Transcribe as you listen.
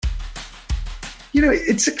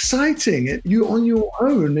it's exciting. You're on your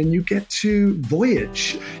own and you get to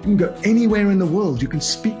voyage. You can go anywhere in the world. You can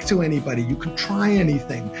speak to anybody. You can try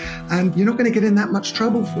anything. And you're not going to get in that much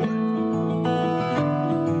trouble for it.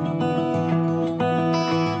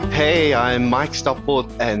 Hey, I'm Mike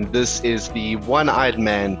Stopforth, and this is the One-Eyed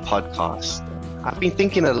Man podcast. I've been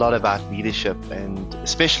thinking a lot about leadership, and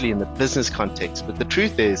especially in the business context. But the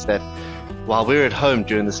truth is that while we're at home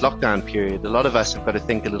during this lockdown period, a lot of us have got to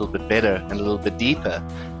think a little bit better and a little bit deeper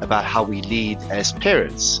about how we lead as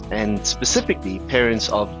parents, and specifically parents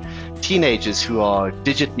of teenagers who are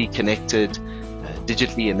digitally connected,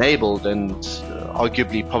 digitally enabled, and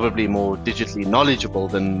arguably probably more digitally knowledgeable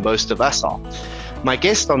than most of us are. My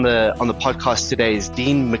guest on the podcast today is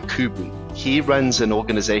Dean McCoubrey. He runs an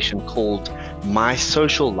organization called My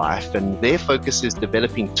Social Life, and their focus is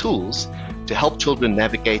developing tools to help children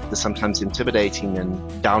navigate the sometimes intimidating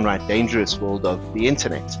and downright dangerous world of the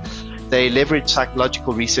internet. They leverage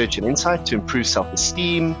psychological research and insight to improve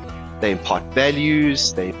self-esteem, they impart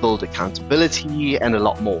values, they build accountability, and a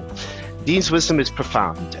lot more. Dean's wisdom is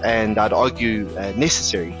profound, and I'd argue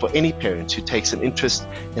necessary for any parent who takes an interest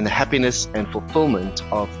in the happiness and fulfillment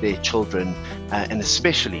of their children, and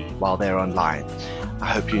especially while they're online. I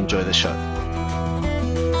hope you enjoy the show.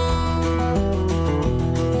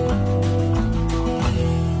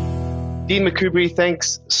 Dean McCoubrey,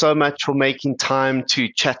 thanks so much for making time to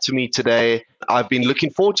chat to me today. I've been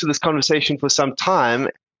looking forward to this conversation for some time.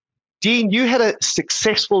 Dean, you had a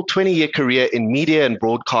successful 20-year career in media and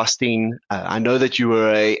broadcasting. I know that you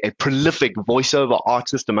were a prolific voiceover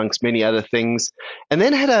artist, amongst many other things, and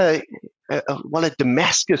then had a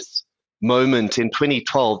Damascus moment in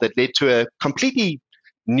 2012 that led to a completely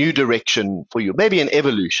new direction for you, maybe an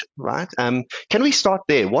evolution, right? Can we start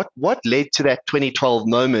there? What led to that 2012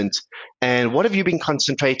 moment, and what have you been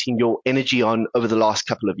concentrating your energy on over the last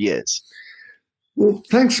couple of years? Well,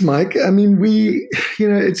 thanks, Mike. I mean,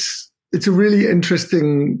 it's a really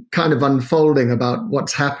interesting kind of unfolding about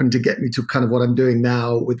what's happened to get me to kind of what I'm doing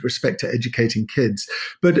now with respect to educating kids.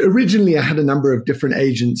 But originally, I had a number of different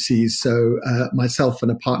agencies. So myself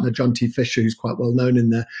and a partner, John T. Fisher, who's quite well known in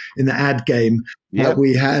the ad game. Yeah.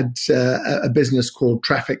 We had a business called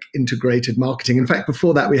Traffic Integrated Marketing. In fact,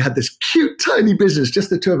 before that, we had this cute, tiny business, just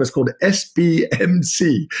the two of us, called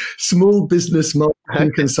SBMC, Small Business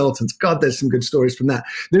Marketing Consultants. God, there's some good stories from that.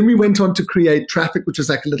 Then we went on to create Traffic, which was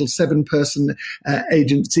like a little 7-person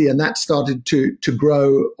agency, and that started to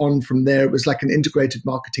grow on from there. It was like an integrated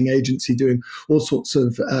marketing agency doing all sorts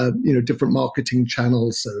of different marketing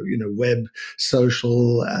channels, so web,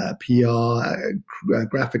 social, PR,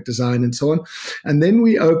 graphic design, and so on. And then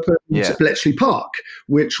we opened Bletchley Park,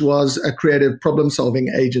 which was a creative problem-solving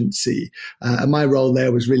agency. And my role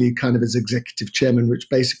there was really kind of as executive chairman, which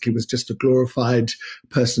basically was just a glorified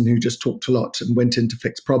person who just talked a lot and went in to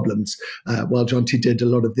fix problems, while John T. did a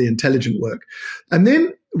lot of the intelligent work. And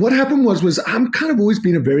then what happened was I'm kind of always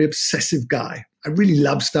been a very obsessive guy. I really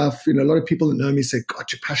love stuff. A lot of people that know me say, God,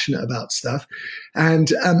 you're passionate about stuff. And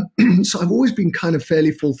so I've always been kind of fairly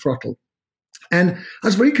full throttle. And I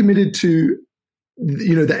was very committed to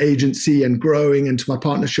the agency and growing, and to my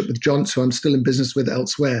partnership with John, who I'm still in business with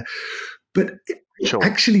elsewhere. But Sure.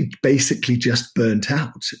 Actually basically just burnt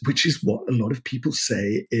out, which is what a lot of people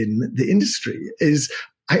say in the industry is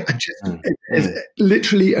it's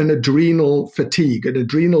literally an adrenal fatigue, an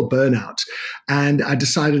adrenal burnout. And I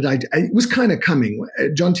decided it was kind of coming.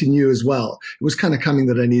 John T. knew as well. It was kind of coming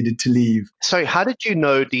that I needed to leave. Sorry, how did you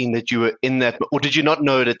know, Dean, that you were in that, or did you not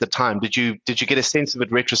know it at the time? Did you get a sense of it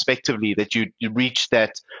retrospectively that you reached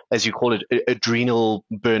that, as you call it, adrenal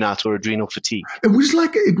burnout or adrenal fatigue? It was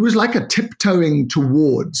like a tiptoeing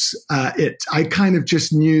towards it. I kind of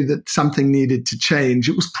just knew that something needed to change.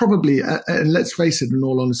 It was probably, and let's face it, in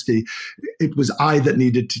all honesty, it was I that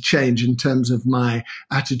needed to change in terms of my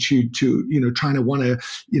attitude to, trying to want to,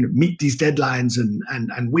 meet these deadlines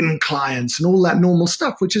and win clients and all that normal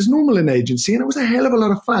stuff, which is normal in agency. And it was a hell of a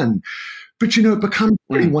lot of fun. But, it becomes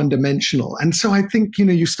pretty one-dimensional. And so I think,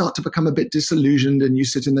 you start to become a bit disillusioned, and you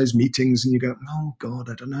sit in those meetings and you go, oh, God,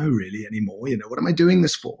 I don't know really anymore. What am I doing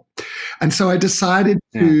this for? And so I decided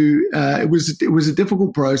to, it was a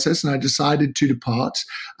difficult process, and I decided to depart.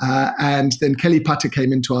 And then Kelly Putter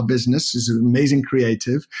came into our business, who's an amazing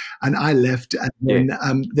creative, and I left. And then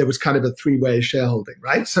there was kind of a 3-way shareholding,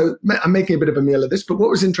 right? So I'm making a bit of a meal of this. But what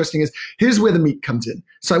was interesting is, here's where the meat comes in.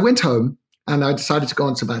 So I went home, and I decided to go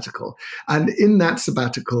on sabbatical. And in that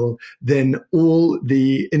sabbatical, then all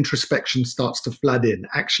the introspection starts to flood in.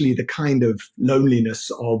 Actually, the kind of loneliness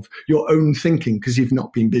of your own thinking, because you've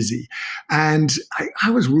not been busy. And I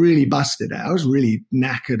was really busted. I was really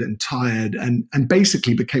knackered and tired, and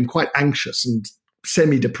basically became quite anxious and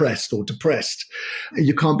semi-depressed or depressed.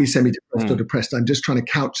 You can't be semi-depressed or depressed. I'm just trying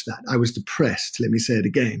to couch that. I was depressed. Let me say it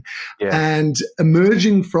again. Yeah. And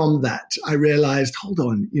emerging from that, I realized, hold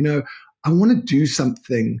on, I want to do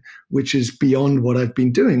something which is beyond what I've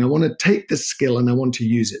been doing. I want to take this skill and I want to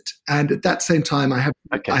use it. And at that same time, I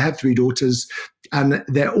have 3 daughters, and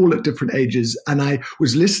they're all at different ages. And I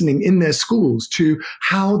was listening in their schools to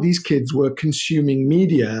how these kids were consuming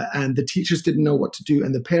media, and the teachers didn't know what to do,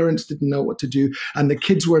 and the parents didn't know what to do, and the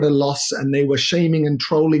kids were at a loss, and they were shaming and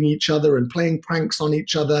trolling each other and playing pranks on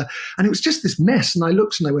each other. And it was just this mess. And I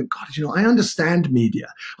looked and I went, God, I understand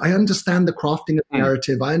media. I understand the crafting of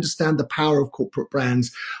narrative. I understand the power of corporate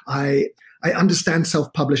brands. I understand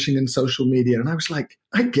self-publishing and social media. And I was like,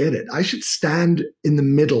 I get it. I should stand in the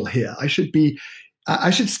middle here. I should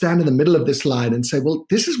stand in the middle of this line and say, well,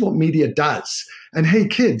 this is what media does. And hey,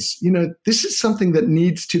 kids, this is something that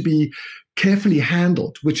needs to be carefully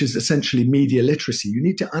handled, which is essentially media literacy. You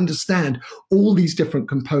need to understand all these different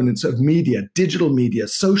components of media, digital media,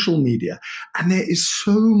 social media. And there is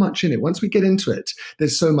so much in it. Once we get into it,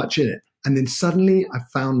 there's so much in it. And then suddenly I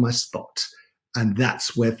found my spot. And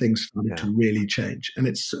that's where things started to really change. And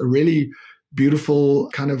it's a really beautiful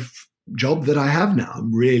kind of job that I have now.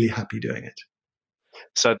 I'm really happy doing it.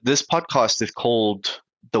 So this podcast is called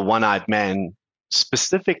The One-Eyed Man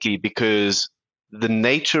specifically because the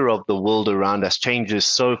nature of the world around us changes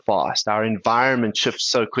so fast. Our environment shifts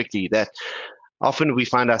so quickly that often we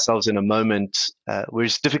find ourselves in a moment where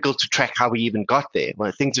it's difficult to track how we even got there.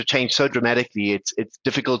 When things have changed so dramatically, it's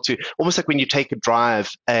difficult to, almost like when you take a drive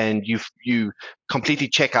and you completely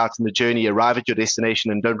check out in the journey, arrive at your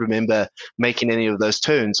destination and don't remember making any of those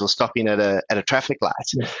turns or stopping at a traffic light.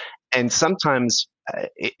 Yeah. And sometimes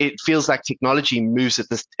it feels like technology moves at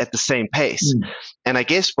the same pace. And I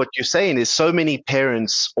guess what you're saying is so many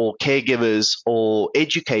parents or caregivers or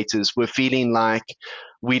educators were feeling like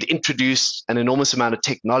we'd introduced an enormous amount of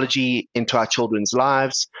technology into our children's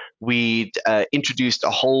lives. We'd introduced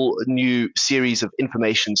a whole new series of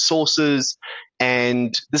information sources.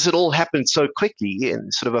 And this had all happened so quickly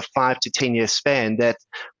in sort of a 5 to 10 year span that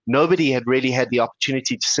nobody had really had the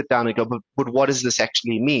opportunity to sit down and go, but what does this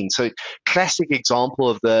actually mean? So classic example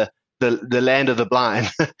of the land of the blind,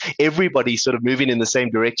 everybody sort of moving in the same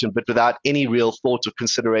direction, but without any real thought or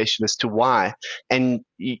consideration as to why. And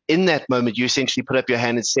in that moment, you essentially put up your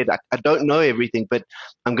hand and said, I don't know everything, but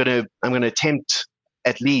I'm going to attempt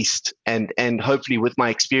at least, and hopefully with my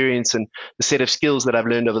experience and the set of skills that I've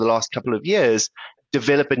learned over the last couple of years,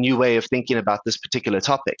 develop a new way of thinking about this particular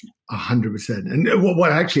topic. 100%. And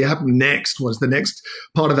what actually happened next was the next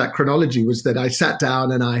part of that chronology was that I sat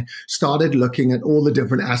down and I started looking at all the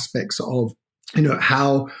different aspects of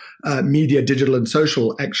how media, digital and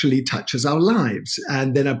social actually touches our lives.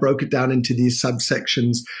 And then I broke it down into these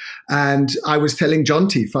subsections. And I was telling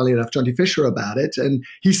funnily enough, Jonty Fisher about it. And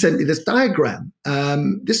he sent me this diagram.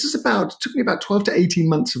 It took me about 12 to 18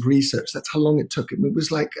 months of research. That's how long it took. It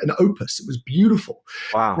was like an opus. It was beautiful.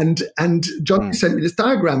 Wow. And Jonty sent me this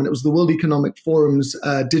diagram, and it was the World Economic Forum's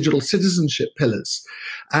digital citizenship pillars.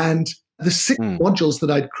 And the 6 modules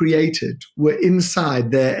that I'd created were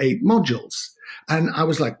inside their 8 modules. And I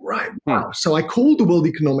was like, right, wow. So I called the World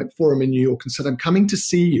Economic Forum in New York and said, I'm coming to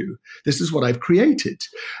see you. This is what I've created.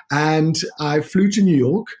 And I flew to New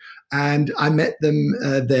York and I met them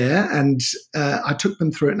there, and I took them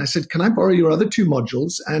through it. And I said, can I borrow your other 2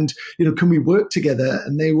 modules? And, can we work together?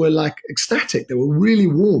 And they were like ecstatic. They were really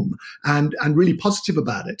warm and really positive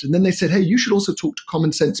about it. And then they said, hey, you should also talk to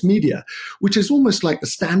Common Sense Media, which is almost like the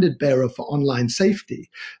standard bearer for online safety.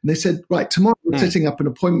 And they said, right, tomorrow we're setting up an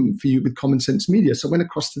appointment for you with Common Sense Media. So I went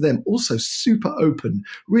across to them, also super open,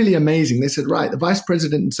 really amazing. They said, right, the vice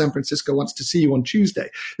president in San Francisco wants to see you on Tuesday.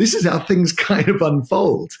 This is how things kind of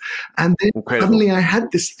unfold. And then suddenly I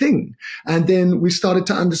had this thing. And then we started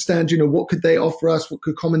to understand, what could they offer us? What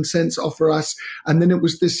could Common Sense offer us? And then it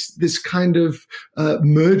was this kind of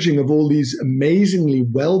merging of all these amazingly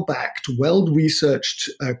well-backed, well-researched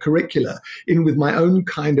curricula in with my own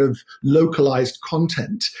kind of localized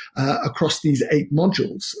content across these 8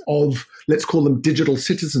 modules of, let's call them digital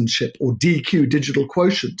citizenship or DQ, digital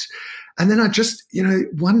quotient. And then I just,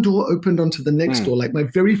 one door opened onto the next door. Like my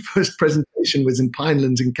very first presentation was in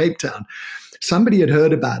Pinelands in Cape Town. Somebody had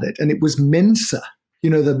heard about it, and it was Mensa,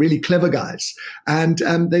 the really clever guys. And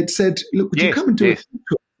they'd said, look, would you come and do a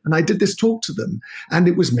talk? And I did this talk to them, and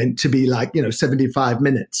it was meant to be like, 75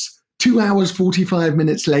 minutes. 2 hours, 45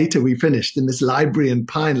 minutes later, we finished in this library in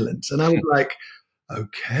Pinelands. And I was like,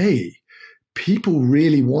 okay, people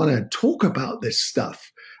really want to talk about this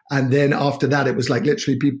stuff. And then after that, it was like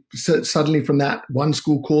literally suddenly from that one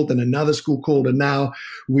school called, then another school called, and now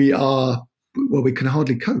we are well, we can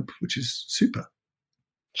hardly cope, which is super.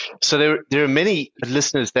 So there are many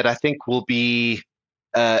listeners that I think will be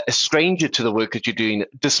a stranger to the work that you're doing,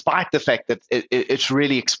 despite the fact that it's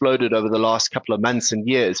really exploded over the last couple of months and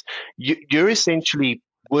years. You're essentially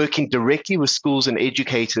working directly with schools and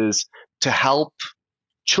educators to help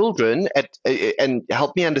children and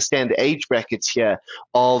help me understand the age brackets here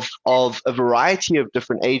of a variety of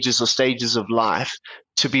different ages or stages of life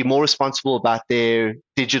to be more responsible about their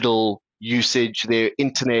digital usage, their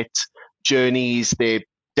internet journeys, their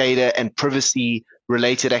data and privacy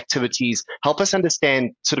related activities. Help us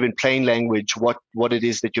understand sort of in plain language what it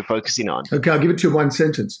is that you're focusing on. Okay, I'll give it to you in one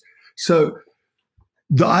sentence. So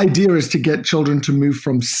the idea is to get children to move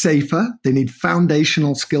from safer, they need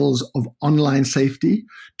foundational skills of online safety,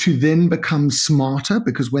 to then become smarter,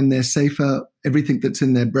 because when they're safer, everything that's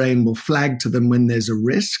in their brain will flag to them when there's a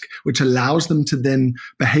risk, which allows them to then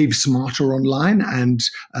behave smarter online and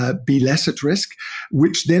be less at risk,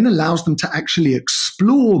 which then allows them to actually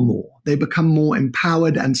explore more. They become more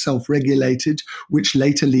empowered and self-regulated, which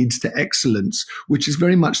later leads to excellence, which is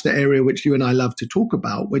very much the area which you and I love to talk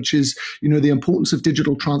about, which is, the importance of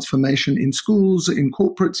digital transformation in schools, in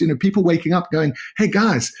corporates, people waking up going, hey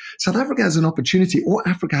guys, South Africa has an opportunity, or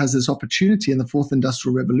Africa has this opportunity in the fourth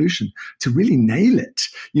industrial revolution to really nail it.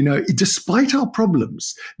 Despite our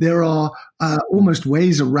problems, there are almost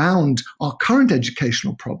ways around our current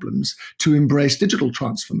educational problems to embrace digital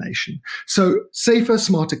transformation. So safer,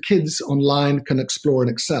 smarter kids online can explore and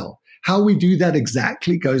excel. How we do that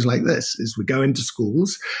exactly goes like this: is we go into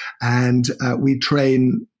schools and we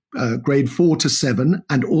train grade 4 to 7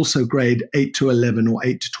 and also grade 8 to 11 or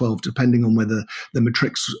 8 to 12, depending on whether the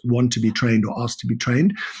matrics want to be trained or asked to be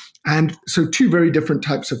trained. And so 2 very different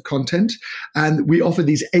types of content. And we offer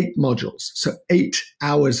these 8 modules. So 8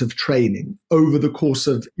 hours of training over the course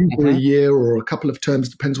of either a year or a couple of terms,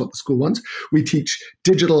 depends what the school wants. We teach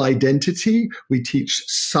digital identity. We teach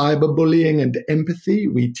cyberbullying and empathy.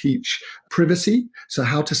 We teach privacy. So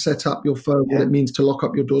how to set up your phone, what it means to lock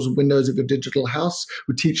up your doors and windows of your digital house.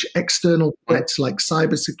 We teach external threats like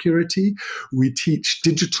cybersecurity. We teach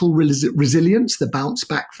digital resilience, the bounce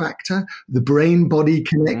back factor, the brain-body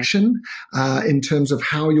connection, in terms of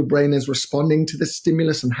how your brain is responding to the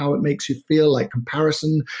stimulus and how it makes you feel, like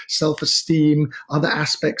comparison, self-esteem, other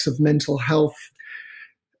aspects of mental health.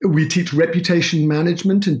 We teach reputation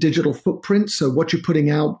management and digital footprint. So what you're putting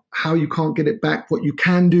out, how you can't get it back, what you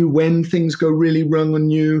can do when things go really wrong on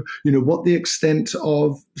you, what the extent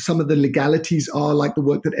of some of the legalities are, like the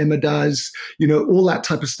work that Emma does, all that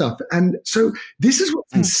type of stuff. And so this is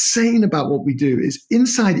what's insane about what we do, is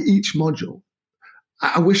inside each module,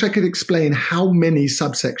 I wish I could explain how many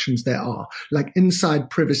subsections there are. Like inside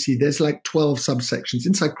privacy, there's like 12 subsections.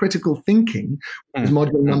 Inside critical thinking, which is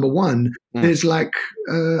module number 1, there's like,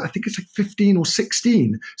 I think it's like 15 or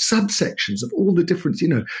 16 subsections of all the different,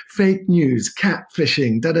 fake news,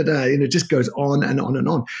 catfishing, it just goes on and on and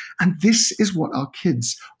on. And this is what our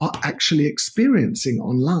kids are actually experiencing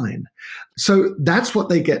online. So that's what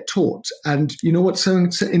they get taught. And what's so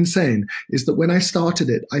insane is that when I started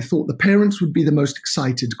it, I thought the parents would be the most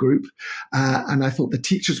excited group. And I thought the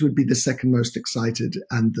teachers would be the second most excited,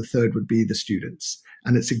 and the third would be the students.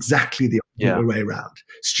 And it's exactly the other way around.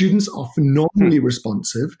 Students are phenomenally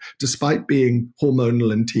responsive, despite being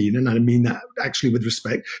hormonal and teen. And I mean that actually with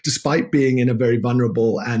respect, despite being in a very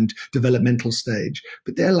vulnerable and developmental stage.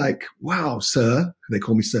 But they're like, wow, sir. They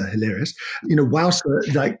call me sir, hilarious. Wow, sir,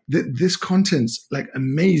 like this content's like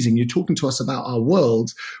amazing. You're talking to us about our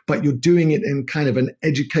world, but you're doing it in kind of an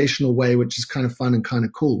educational way, which is kind of fun and kind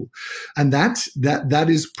of cool. And that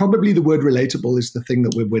is probably the word relatable is the thing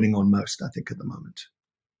that we're winning on most, I think, at the moment.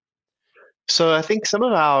 So I think some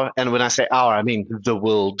of our, and when I say our, I mean the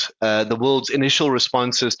world's initial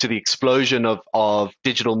responses to the explosion of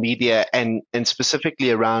digital media and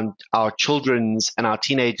specifically around our children's and our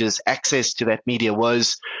teenagers' access to that media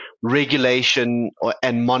was regulation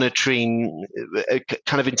and monitoring, a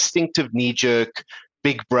kind of instinctive knee-jerk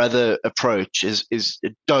big brother approach is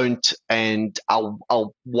don't, and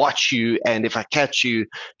I'll watch you, and if I catch you,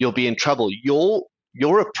 you'll be in trouble.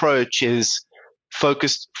 Your approach is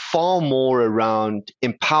focused far more around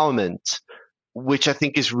empowerment, which I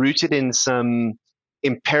think is rooted in some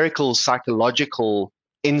empirical psychological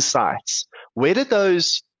insights. Where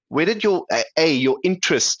did your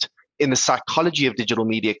interest in the psychology of digital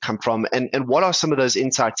media come from? And what are some of those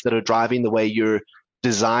insights that are driving the way you're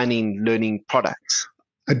designing learning products?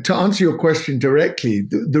 To answer your question directly,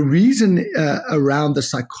 the reason around the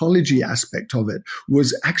psychology aspect of it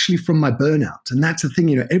was actually from my burnout. And that's the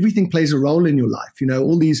thing, everything plays a role in your life.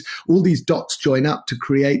 All these dots join up to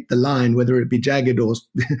create the line, whether it be jagged or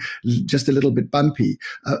just a little bit bumpy,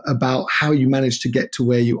 about how you manage to get to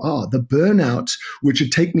where you are. The burnout, which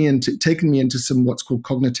had taken me into some what's called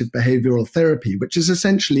cognitive behavioral therapy, which is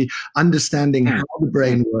essentially understanding how the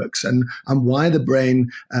brain works and why the brain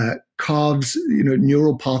carves,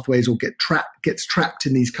 neural pathways or gets trapped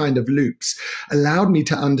in these kind of loops, allowed me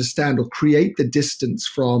to understand or create the distance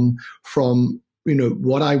from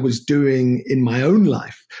what I was doing in my own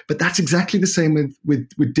life. But that's exactly the same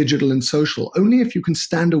with digital and social. Only if you can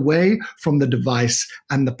stand away from the device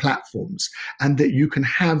and the platforms, and that you can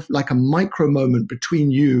have like a micro moment between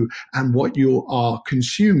you and what you are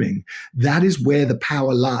consuming, that is where the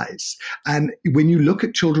power lies. And when you look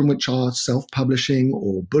at children which are self-publishing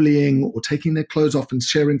or bullying or taking their clothes off and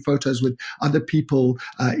sharing photos with other people,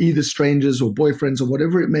 either strangers or boyfriends or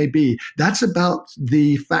whatever it may be, that's about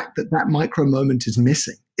the fact that micro moment is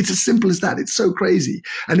missing. It's as simple as that. It's so crazy.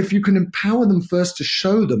 And if you can empower them first to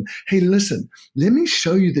show them, hey, listen, let me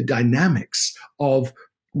show you the dynamics of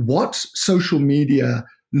what social media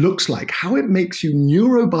looks like, how it makes you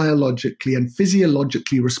neurobiologically and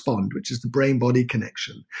physiologically respond, which is the brain-body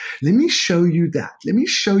connection. Let me show you that. Let me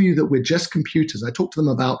show you that we're just computers. I talk to them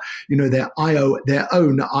about, their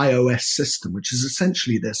own iOS system, which is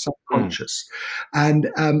essentially their subconscious. And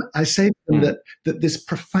I say to them that this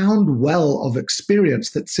profound well of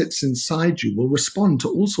experience that sits inside you will respond to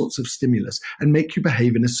all sorts of stimulus and make you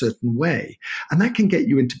behave in a certain way. And that can get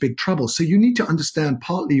you into big trouble. So you need to understand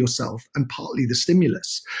partly yourself and partly the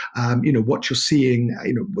stimulus. What you're seeing,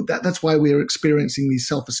 that's why we're experiencing these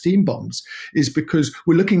self-esteem bombs, is because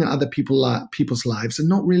we're looking at other people's lives and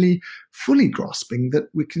not really fully grasping that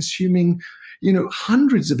we're consuming,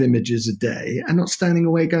 hundreds of images a day and not standing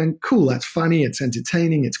away going, cool, that's funny, it's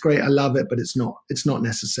entertaining, it's great, I love it, but it's not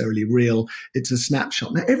necessarily real. It's a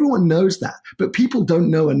snapshot. Now, everyone knows that, but people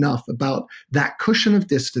don't know enough about that cushion of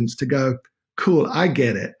distance to go, cool, I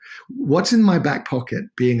get it. What's in my back pocket,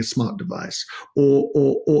 being a smart device,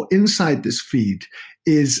 or inside this feed,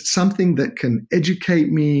 is something that can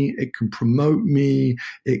educate me, it can promote me,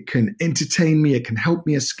 it can entertain me, it can help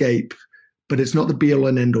me escape, but it's not the be all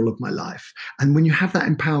and end all of my life. And when you have that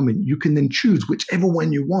empowerment, you can then choose whichever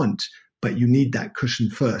one you want, but you need that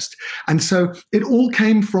cushion first. And so it all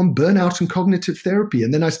came from burnout and cognitive therapy.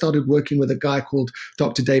 And then I started working with a guy called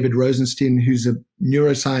Dr. David Rosenstein, who's a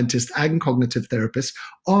neuroscientist and cognitive therapist,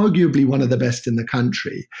 arguably one of the best in the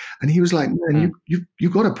country. And he was like, man, you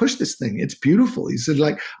got to push this thing. It's beautiful. He said,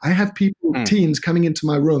 like, I have people, teens coming into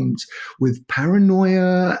my rooms with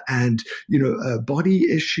paranoia and, body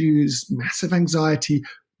issues, massive anxiety,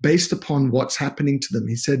 based upon what's happening to them.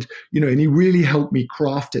 He said, and he really helped me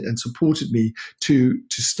craft it and supported me to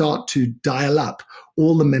start to dial up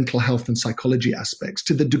all the mental health and psychology aspects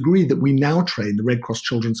to the degree that we now train the Red Cross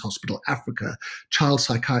Children's Hospital Africa Child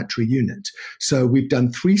Psychiatry Unit. So we've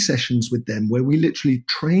done 3 sessions with them where we literally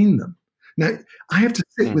train them. Now, I have to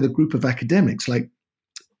sit with a group of academics, like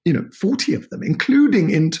 40 of them, including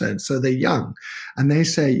interns, so they're young. And they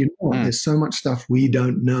say, there's so much stuff we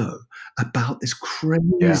don't know about this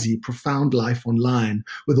crazy, profound life online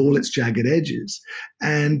with all its jagged edges.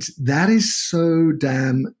 And that is so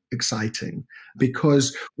damn exciting,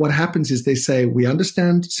 because what happens is they say, we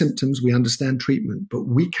understand symptoms, we understand treatment, but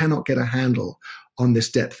we cannot get a handle on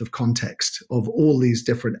this depth of context of all these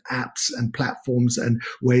different apps and platforms and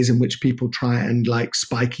ways in which people try and like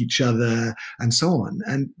spike each other and so on.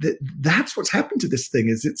 And that's what's happened to this thing,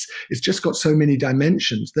 is it's just got so many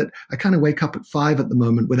dimensions that I kind of wake up at 5 at the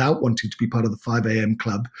moment without wanting to be part of the 5 a.m.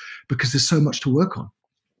 club, because there's so much to work on.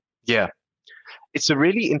 Yeah. It's a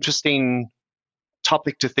really interesting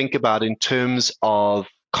topic to think about in terms of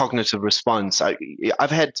cognitive response.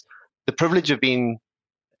 I've had the privilege of being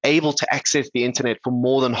able to access the internet for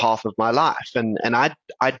more than half of my life. And I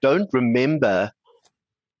don't remember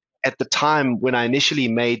at the time when I initially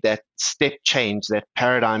made that step change, that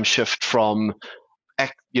paradigm shift from,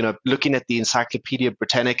 looking at the Encyclopedia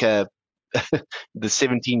Britannica, the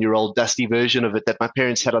 17-year-old dusty version of it that my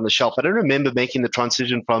parents had on the shelf. I don't remember making the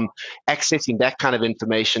transition from accessing that kind of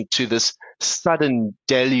information to this sudden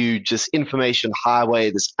deluge, this information highway,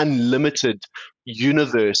 this unlimited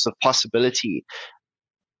universe of possibility.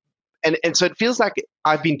 And so it feels like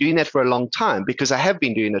I've been doing that for a long time, because I have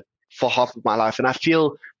been doing it for half of my life, and I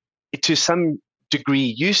feel to some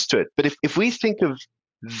degree used to it. But if we think of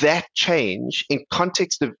that change in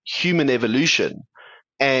context of human evolution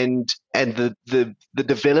and the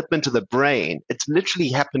development of the brain, it's literally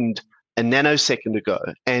happened a nanosecond ago.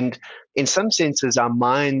 And in some senses, our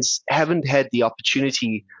minds haven't had the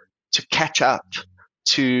opportunity to catch up,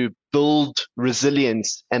 to build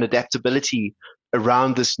resilience and adaptability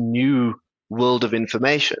around this new world of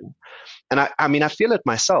information. And I mean, I feel it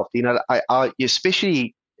myself, I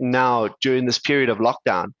especially now during this period of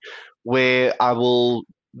lockdown, where I will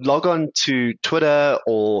log on to Twitter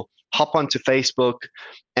or hop onto Facebook,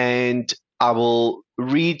 and I will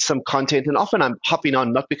read some content. And often I'm hopping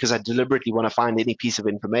on not because I deliberately want to find any piece of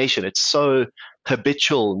information. It's so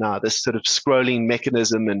habitual now, this sort of scrolling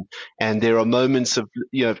mechanism, and there are moments of,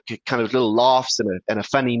 kind of little laughs and a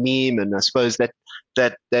funny meme, and I suppose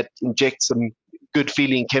that injects some good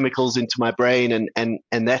feeling chemicals into my brain,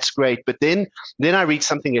 and that's great. But then I read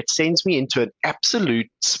something that sends me into an absolute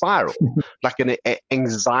spiral, like an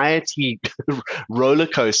anxiety roller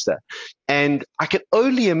coaster. And I can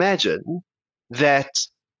only imagine that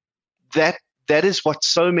is what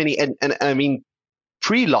so many, and I mean,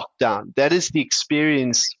 pre-lockdown, that is the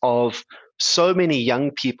experience of so many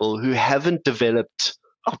young people who haven't developed,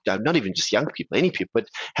 not even just young people, any people, but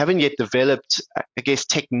haven't yet developed, I guess,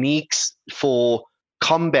 techniques for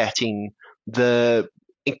combating the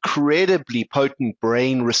incredibly potent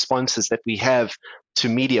brain responses that we have to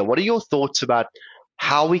media. What are your thoughts about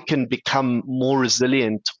how we can become more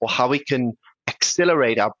resilient, or how we can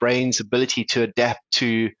accelerate our brain's ability to adapt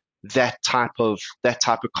to that type of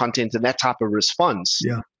content and that type of response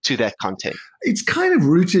to that content? It's kind of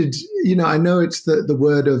rooted, I know it's the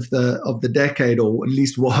word of the decade, or at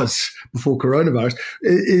least was before coronavirus,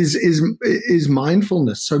 is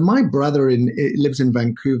mindfulness. So my brother lives in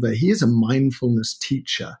Vancouver. He is a mindfulness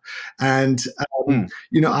teacher. And,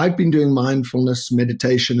 I've been doing mindfulness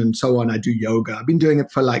meditation and so on. I do yoga. I've been doing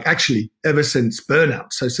it for actually ever since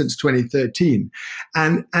burnout. So since 2013.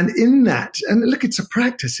 And in that, and look, it's a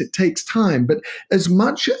practice. It takes time. But as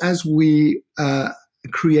much as we,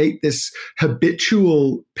 create this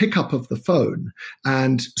habitual pickup of the phone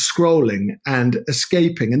and scrolling and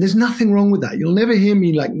escaping. And there's nothing wrong with that. You'll never hear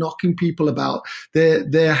me knocking people about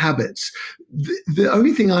their habits. The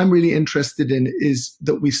only thing I'm really interested in is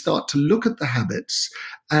that we start to look at the habits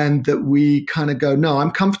and that we kind of go, no,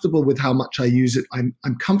 I'm comfortable with how much I use it.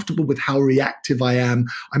 I'm comfortable with how reactive I am.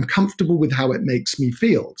 I'm comfortable with how it makes me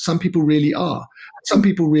feel. Some people really are. Some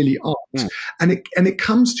people really aren't. And it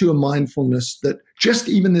comes to a mindfulness that just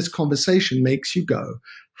even this conversation makes you go,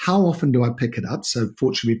 how often do I pick it up? So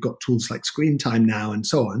fortunately, we've got tools like Screen Time now and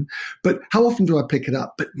so on. But how often do I pick it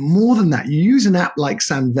up? But more than that, you use an app like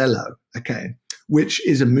Sanvelo, okay, which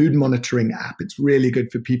is a mood monitoring app. It's really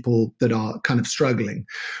good for people that are kind of struggling.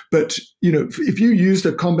 But, if you used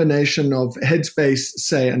a combination of Headspace,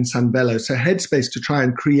 say, and Sanvelo, so Headspace to try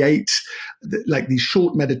and create these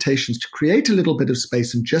short meditations to create a little bit of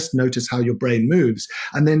space and just notice how your brain moves.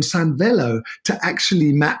 And then Sanvelo to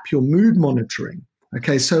actually map your mood monitoring.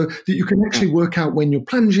 Okay, so that you can actually work out when you're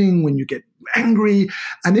plunging, when you get angry.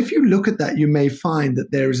 And if you look at that, you may find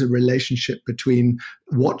that there is a relationship between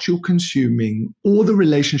what you're consuming or the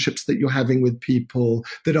relationships that you're having with people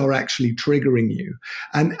that are actually triggering you.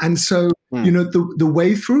 And so, the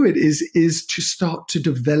way through it is to start to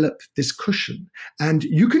develop this cushion. And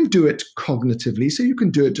you can do it cognitively. So you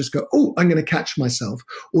can do it, just go, I'm going to catch myself.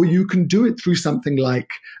 Or you can do it through something like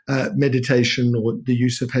meditation or the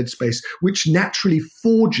use of Headspace, which naturally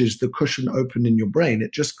forges the cushion open in your brain.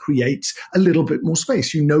 It just creates a little bit more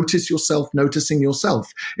space. You notice yourself noticing yourself,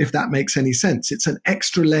 if that makes any sense. It's an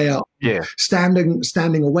extra layer,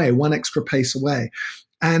 standing away, one extra pace away.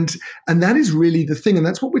 And that is really the thing. And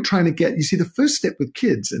that's what we're trying to get. You see, the first step with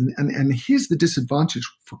kids, and here's the disadvantage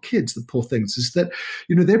for kids, the poor things, is that,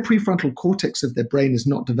 their prefrontal cortex of their brain is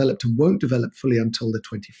not developed and won't develop fully until they're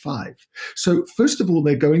 25. So first of all,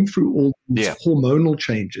 they're going through all these hormonal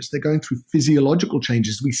changes. They're going through physiological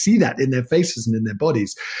changes. We see that in their faces and in their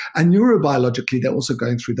bodies. And neurobiologically, they're also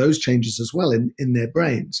going through those changes as well in their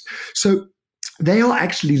brains. So they are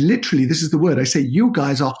actually literally, this is the word I say, you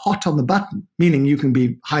guys are hot on the button, meaning you can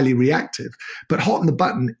be highly reactive, but hot on the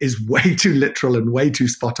button is way too literal and way too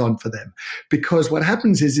spot on for them. Because what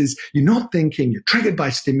happens is you're not thinking, you're triggered by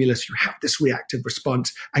stimulus, you have this reactive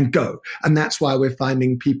response and go. And that's why we're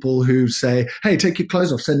finding people who say, hey, take your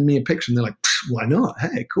clothes off, send me a picture. And they're like, why not?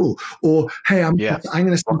 Hey, cool. Or, hey, I'm going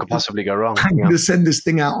to what could possibly go wrong? I'm going to send this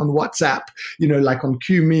thing out on WhatsApp, like on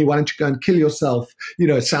Cue Me, why don't you go and kill yourself?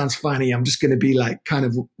 It sounds funny. I'm just going to be kind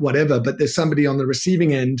of whatever, but there's somebody on the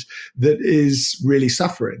receiving end that is really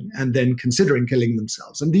suffering and then considering killing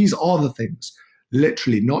themselves. And these are the things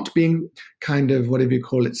literally, not being kind of, whatever you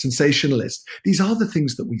call it, sensationalist. These are the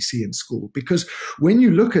things that we see in school. Because when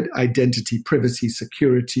you look at identity, privacy,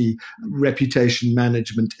 security, reputation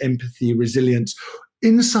management, empathy, resilience,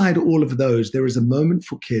 inside all of those, there is a moment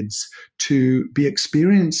for kids to be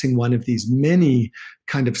experiencing one of these many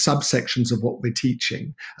kind of subsections of what we're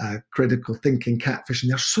teaching, critical thinking, catfishing.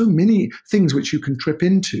 There are so many things which you can trip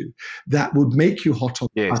into that would make you hot on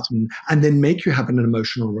the button and then make you have an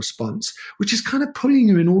emotional response, which is kind of pulling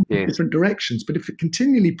you in all different directions. But if it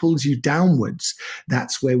continually pulls you downwards,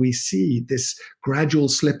 that's where we see this gradual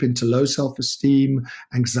slip into low self-esteem,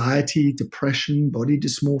 anxiety, depression, body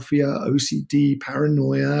dysmorphia, OCD,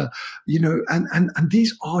 paranoia, and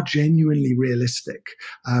these are genuinely realistic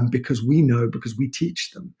because we teach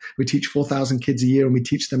them. We teach 4,000 kids a year and we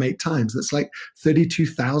teach them 8 times. That's like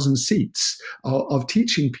 32,000 seats of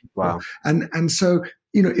teaching people. Wow. And so,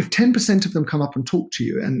 if 10% of them come up and talk to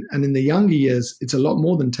you, and in the younger years, it's a lot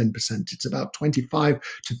more than 10%. It's about 25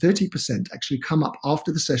 to 30% actually come up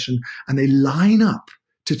after the session and they line up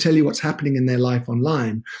to tell you what's happening in their life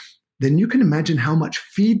online, then you can imagine how much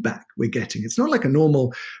feedback we're getting. It's not like a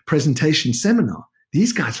normal presentation seminar.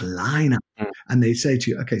 These guys line up and they say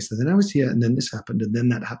to you, okay, so then I was here and then this happened and then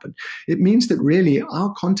that happened. It means that really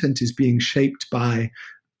our content is being shaped by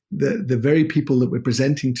the very people that we're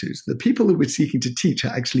presenting to. So the people that we're seeking to teach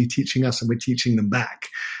are actually teaching us and we're teaching them back.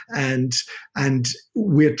 And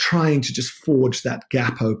we're trying to just forge that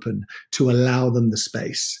gap open to allow them the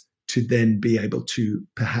space to then be able to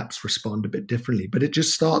perhaps respond a bit differently. But it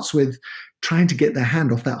just starts with trying to get their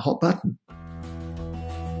hand off that hot button.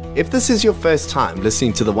 If this is your first time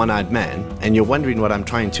listening to The One-Eyed Man and you're wondering what I'm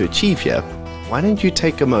trying to achieve here, why don't you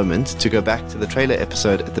take a moment to go back to the trailer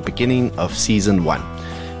episode at the beginning of season 1.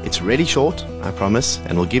 It's really short, I promise,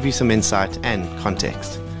 and will give you some insight and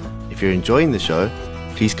context. If you're enjoying the show,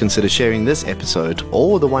 please consider sharing this episode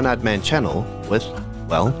or the One-Eyed Man channel with,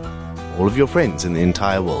 well, all of your friends in the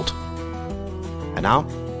entire world. And now,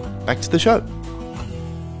 back to the show.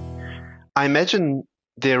 I imagine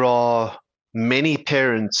there are many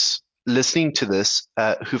parents listening to this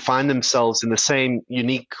who find themselves in the same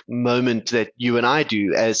unique moment that you and I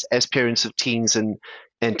do as parents of teens and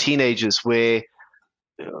teenagers, where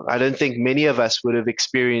I don't think many of us would have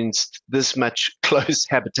experienced this much close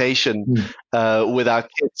habitation with our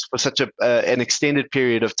kids for such an extended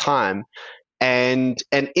period of time. And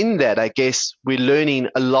in that, I guess we're learning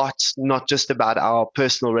a lot, not just about our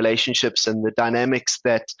personal relationships and the dynamics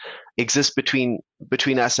that exist between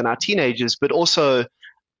us and our teenagers, but also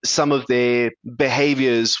some of their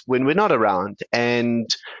behaviors when we're not around. And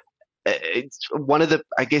it's one of the,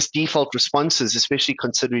 I guess, default responses, especially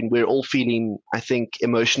considering we're all feeling, I think,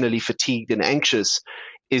 emotionally fatigued and anxious,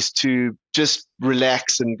 is to just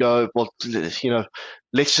relax and go, well,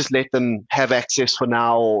 let's just let them have access for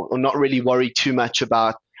now, or not really worry too much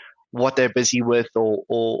about what they're busy with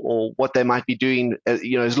or what they might be doing.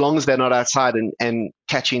 As long as they're not outside and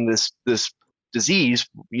catching this disease,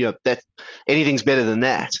 that anything's better than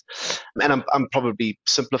that. And I'm probably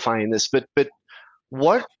simplifying this, but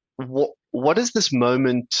what does this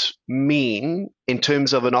moment mean in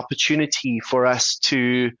terms of an opportunity for us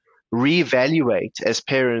to reevaluate as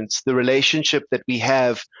parents the relationship that we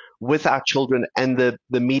have with our children and the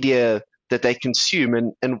media that they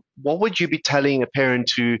consume? And what would you be telling a parent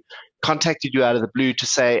who contacted you out of the blue to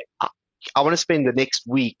say, I want to spend the next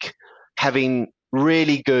week having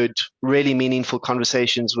really good, really meaningful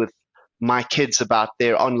conversations with my kids about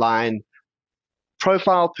their online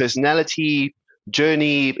profile, personality,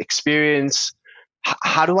 journey, experience?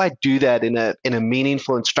 How do I do that in a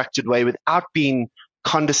meaningful and structured way without being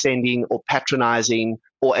condescending or patronizing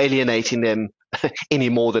or alienating them any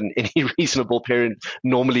more than any reasonable parent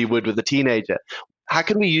normally would with a teenager? How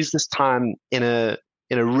can we use this time in a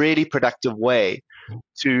really productive way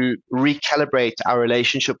to recalibrate our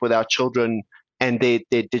relationship with our children and their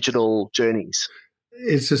digital journeys?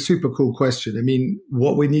 It's a super cool question. I mean,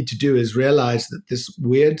 what we need to do is realize that this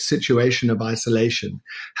weird situation of isolation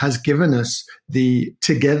has given us the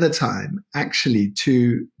together time actually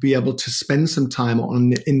to be able to spend some time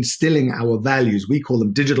on instilling our values. We call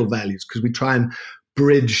them digital values because we try and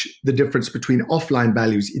bridge the difference between offline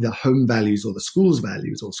values, either home values or the school's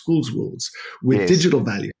values or school's rules, with digital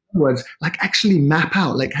values. In other words, like actually map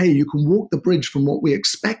out, like, hey, you can walk the bridge from what we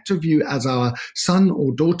expect of you as our son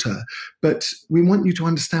or daughter, but we want you to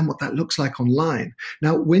understand what that looks like online.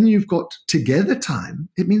 Now, when you've got together time,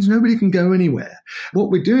 it means nobody can go anywhere. What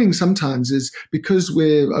we're doing sometimes is because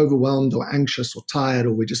we're overwhelmed or anxious or tired,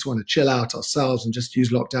 or we just want to chill out ourselves and just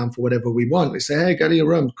use lockdown for whatever we want. We say, hey, go to your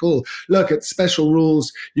room. Cool. Look, it's special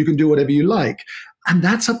rules. You can do whatever you like. And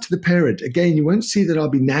that's up to the parent. Again, you won't see that I'll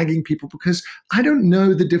be nagging people because I don't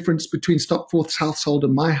know the difference between Stopforth's household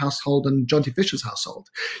and my household and John T. Fisher's household.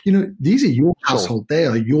 These are your household. They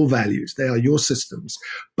are your values. They are your systems.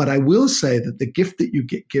 But I will say that the gift that you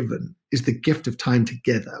get given is the gift of time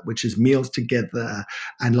together, which is meals together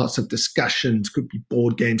and lots of discussions, could be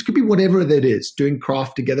board games, could be whatever that is, doing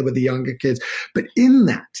craft together with the younger kids. But in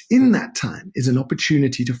that time is an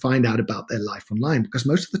opportunity to find out about their life online, because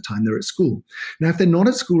most of the time they're at school. Now, if they're not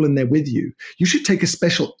at school and they're with you, you should take a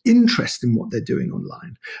special interest in what they're doing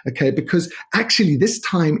online, okay? Because actually this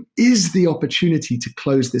time is the opportunity to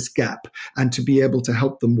close this gap and to be able to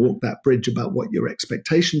help them walk that bridge about what your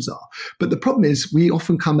expectations are. But the problem is we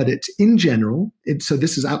often come at it in general, so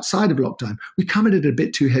this is outside of lockdown, we come at it a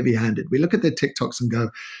bit too heavy-handed. We look at their TikToks and go,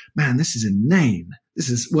 man, this is inane. This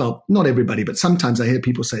is, well, not everybody, but sometimes I hear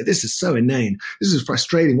people say, this is so inane. This is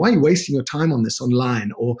frustrating. Why are you wasting your time on this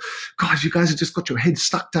online? Or, God, you guys have just got your head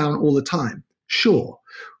stuck down all the time. Sure.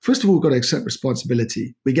 First of all, we've got to accept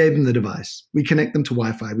responsibility. We gave them the device. We connect them to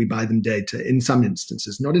Wi-Fi. We buy them data in some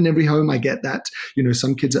instances. Not in every home. I get that.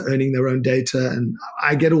 Some kids are earning their own data, and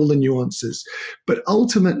I get all the nuances. But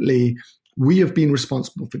ultimately, we have been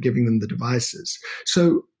responsible for giving them the devices.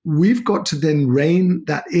 So we've got to then rein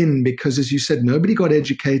that in because, as you said, nobody got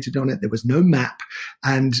educated on it. There was no map.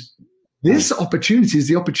 And this opportunity is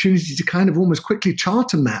the opportunity to kind of almost quickly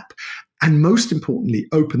chart a map and, most importantly,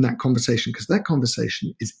 open that conversation, because that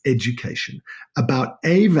conversation is education about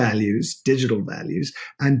A, values, digital values,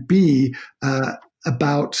 and B,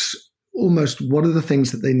 about almost what are the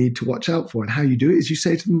things that they need to watch out for. And how you do it is you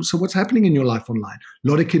say to them, so what's happening in your life online?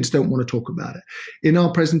 A lot of kids don't want to talk about it. In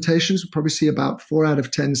our presentations, we'll probably see about 4 out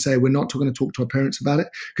of 10 say we're not going to talk to our parents about it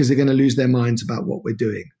because they're going to lose their minds about what we're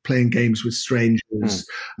doing, playing games with strangers,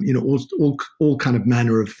 all kind of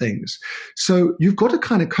manner of things. So you've got to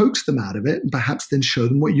kind of coax them out of it and perhaps then show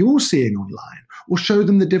them what you're seeing online, or show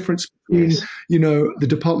them the difference between, the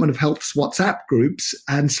Department of Health's WhatsApp groups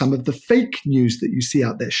and some of the fake news that you see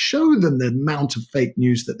out there. Show them the amount of fake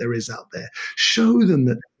news that there is out there. Show them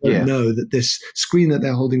that they don't know that this screen that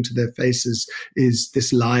they're holding to their faces is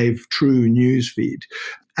this live, true news feed.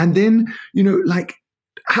 And then,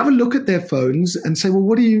 have a look at their phones and say, well,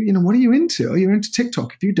 what are you into? Oh, you're into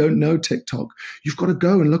TikTok. If you don't know TikTok, you've got to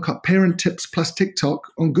go and look up parent tips plus TikTok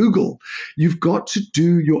on Google. You've got to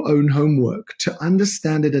do your own homework to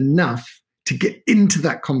understand it enough to get into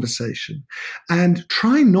that conversation, and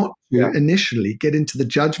try not to initially get into the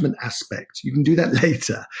judgment aspect. You can do that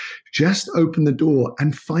later. Just open the door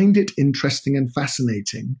and find it interesting and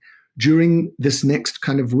fascinating during this next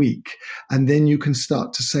kind of week. And then you can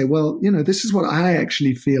start to say, well, this is what I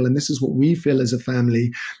actually feel, and this is what we feel as a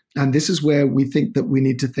family. And this is where we think that we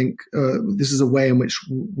need to think, this is a way in which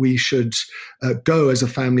we should go as a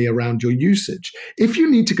family around your usage. If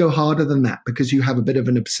you need to go harder than that because you have a bit of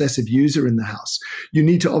an obsessive user in the house, you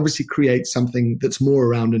need to obviously create something that's more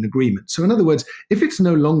around an agreement. So in other words, if it's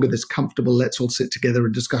no longer this comfortable, let's all sit together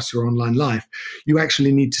and discuss your online life, you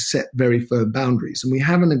actually need to set very firm boundaries. And we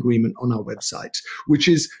have an agreement on our website, which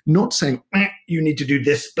is not saying, you need to do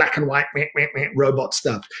this black and white, robot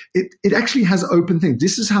stuff. It actually has open things.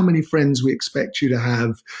 This is how many friends we expect you to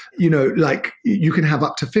have. You can have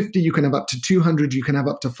up to 50, you can have up to 200, you can have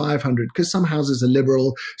up to 500, because some houses are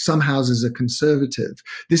liberal, some houses are conservative.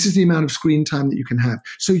 This is the amount of screen time that you can have.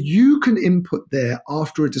 So you can input there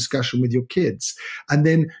after a discussion with your kids, and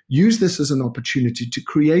then use this as an opportunity to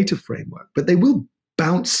create a framework. But they will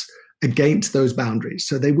bounce against those boundaries.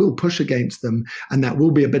 So they will push against them, and that will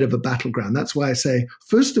be a bit of a battleground. That's why I say,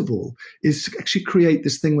 first of all, is to actually create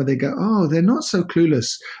this thing where they go, oh, they're not so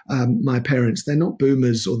clueless, my parents. They're not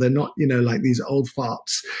boomers, or they're not, like these old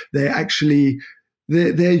farts. They're actually,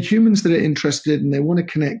 they're humans that are interested, and they want to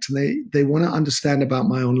connect, and they want to understand about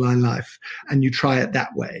my online life. And you try it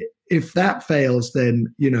that way. If that fails,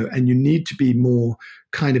 then, and you need to be more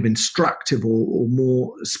kind of instructive or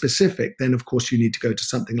more specific, then of course you need to go to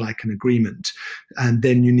something like an agreement. And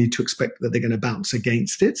then you need to expect that they're going to bounce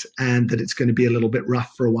against it, and that it's going to be a little bit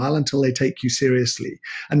rough for a while until they take you seriously.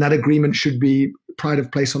 And that agreement should be pride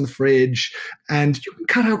of place on the fridge. And you can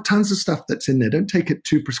cut out tons of stuff that's in there. Don't take it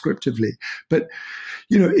too prescriptively. But,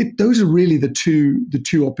 those are really the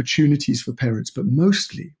two opportunities for parents. But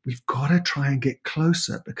mostly we've got to try and get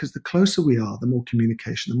closer, because the closer we are, the more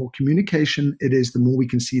communication. The more communication it is, the more we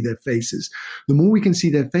can see their faces. The more we can see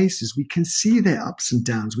their faces, we can see their ups and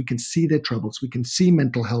downs. We can see their troubles. We can see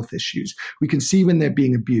mental health issues. We can see when they're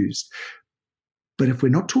being abused. But if we're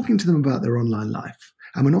not talking to them about their online life,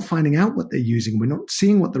 and we're not finding out what they're using, we're not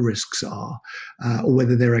seeing what the risks are, or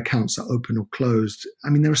whether their accounts are open or closed,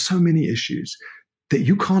 there are so many issues. that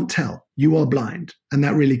you can't tell. You are blind. And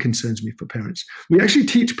that really concerns me for parents. We actually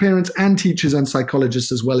teach parents and teachers and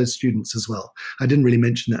psychologists as well as students as well. I didn't really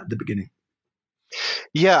mention that at the beginning.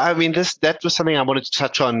 Yeah, I mean, that was something I wanted to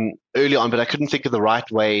touch on early on, but I couldn't think of the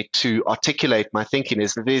right way to articulate my thinking.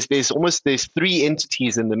 Is that there's three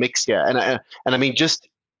entities in the mix here, and I mean, just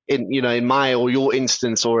in my or your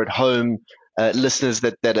instance or at home, listeners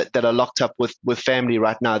that are locked up with family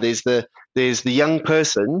right now. There's the young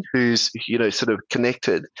person who's sort of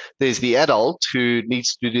connected. There's the adult who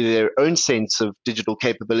needs to do their own sense of digital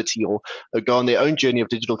capability or go on their own journey of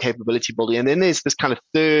digital capability building, and then there's this kind of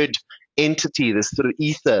third entity, this sort of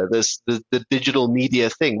ether, the digital media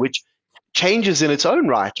thing, which changes in its own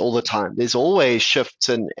right all the time. There's always shifts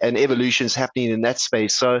and evolutions happening in that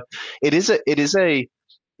space. So it is a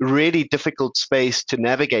really difficult space to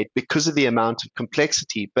navigate because of the amount of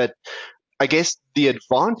complexity. But I guess the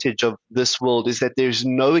advantage of this world is that there's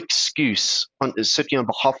no excuse, certainly on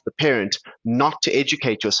behalf of the parent, not to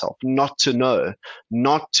educate yourself, not to know,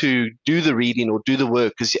 not to do the reading or do the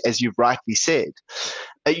work, as you've rightly said.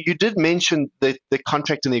 You did mention the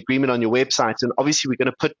contract and the agreement on your website, and obviously we're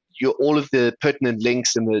going to put all of the pertinent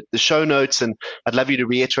links in the show notes, and I'd love you to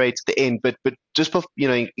reiterate at the end, but just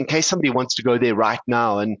in case somebody wants to go there right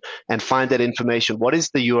now and find that information, what is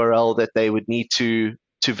the URL that they would need to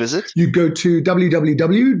visit? You go to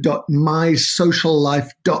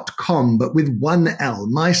www.mysociallife.com, but with one L,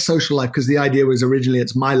 My Social Life, because the idea was originally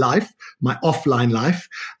it's my life, my offline life,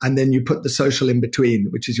 and then you put the social in between,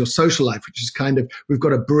 which is your social life, which is kind of, we've got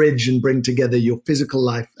to bridge and bring together your physical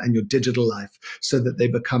life and your digital life so that they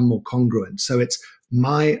become more congruent. So it's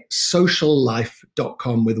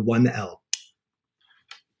mysociallife.com with one L.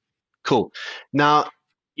 Cool. Now,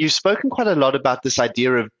 you've spoken quite a lot about this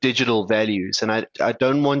idea of digital values, and I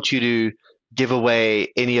don't want you to give away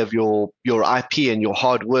any of your IP and your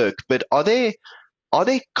hard work, but are there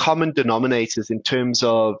common denominators in terms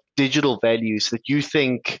of digital values that you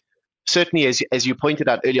think, certainly as you pointed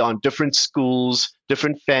out earlier on, different schools,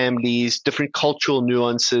 different families, different cultural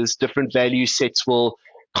nuances, different value sets will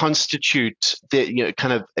constitute the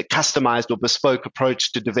kind of a customized or bespoke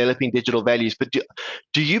approach to developing digital values? But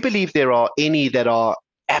do you believe there are any that are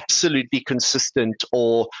absolutely consistent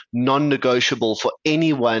or non-negotiable for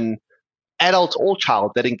anyone, adult or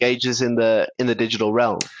child, that engages in the digital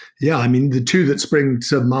realm? Yeah, I mean, the two that spring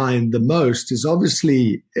to mind the most is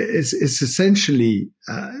obviously it's essentially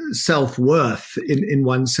self-worth in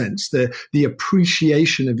one sense, the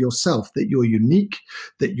appreciation of yourself, that you're unique,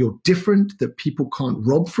 that you're different, that people can't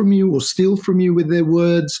rob from you or steal from you with their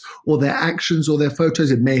words or their actions or their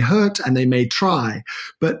photos. It may hurt and they may try,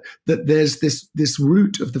 but that there's this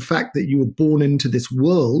root of the fact that you were born into this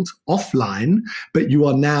world offline, but you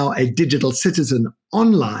are now a digital citizen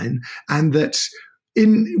online, and that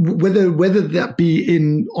in whether that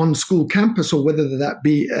be on school campus or whether that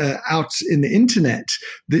be out in the internet,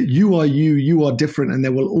 that you are different, and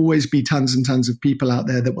there will always be tons and tons of people out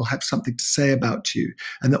there that will have something to say about you,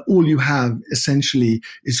 and that all you have essentially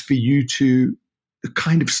is for you to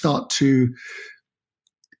kind of start to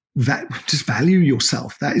just value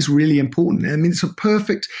yourself. That is really important. I mean,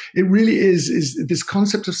 it really is this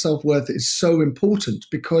concept of self-worth is so important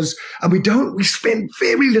because, and we spend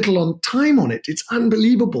very little on time on it. It's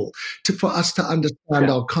unbelievable for us to understand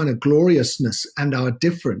our kind of gloriousness and our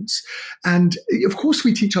difference. And of course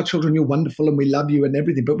we teach our children, you're wonderful and we love you and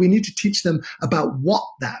everything, but we need to teach them about what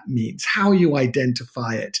that means, how you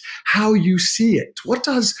identify it, how you see it. What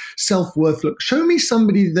does self-worth look? Show me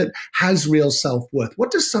somebody that has real self-worth.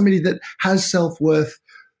 What does somebody that has self-worth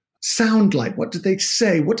sound like? What do they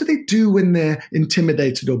say? What do they do when they're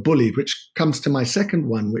intimidated or bullied? Which comes to my second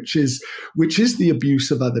one, which is the abuse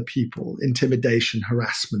of other people, intimidation,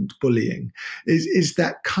 harassment, bullying, is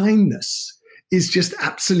that kindness is just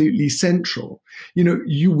absolutely central.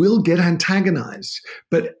 You will get antagonized,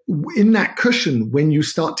 but in that cushion, when you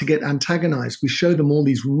start to get antagonized, we show them all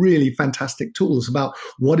these really fantastic tools about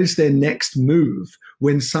what is their next move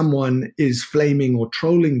when someone is flaming or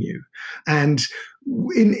trolling you. And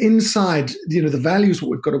inside, the values,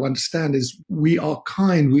 what we've got to understand is we are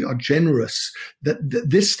kind, we are generous, that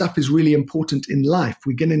this stuff is really important in life.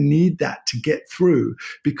 We're going to need that to get through,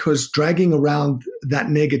 because dragging around that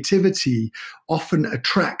negativity often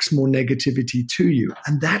attracts more negativity to you.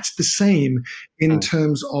 And that's the same in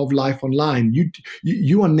terms of life online.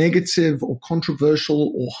 You are negative or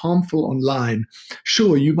controversial or harmful online.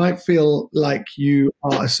 Sure, you might feel like you you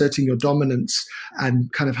are asserting your dominance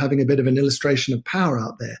and kind of having a bit of an illustration of power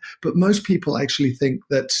out there. But most people actually think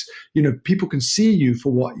that, people can see you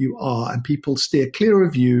for what you are and people steer clear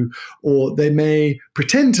of you, or they may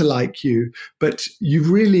pretend to like you, but you've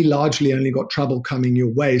really largely only got trouble coming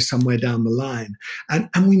your way somewhere down the line. And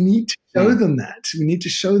we need to show them that. We need to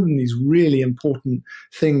show them these really important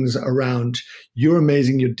things around you're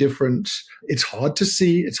amazing, you're different. It's hard to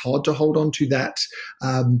see. It's hard to hold on to that.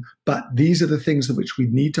 But these are the things that which we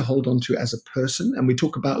need to hold on to as a person. And we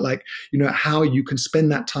talk about how you can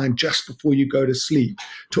spend that time just before you go to sleep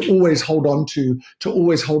to always hold on to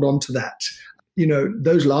that.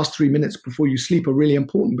 Those last 3 minutes before you sleep are really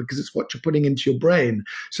important because it's what you're putting into your brain.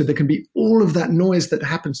 So there can be all of that noise that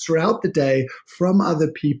happens throughout the day from other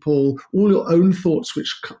people, all your own thoughts,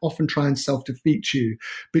 which often try and self-defeat you.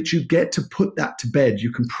 But you get to put that to bed.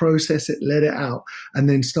 You can process it, let it out, and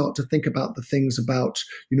then start to think about the things about,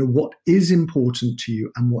 what is important to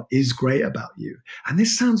you and what is great about you. And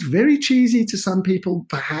this sounds very cheesy to some people,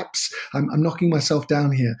 perhaps. I'm knocking myself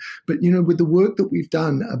down here. But, with the work that we've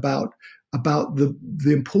done about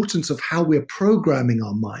the importance of how we're programming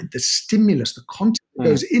our mind, the stimulus, the content that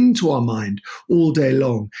goes into our mind all day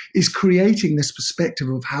long is creating this perspective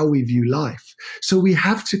of how we view life. So we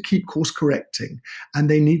have to keep course correcting, and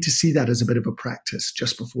they need to see that as a bit of a practice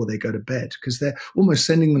just before they go to bed, because they're almost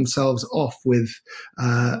sending themselves off with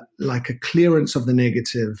like a clearance of the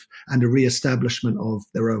negative and a reestablishment of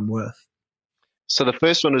their own worth. So the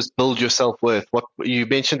first one was build your self-worth. What you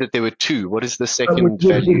mentioned that there were two. What is the second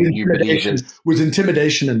value you believe is? Was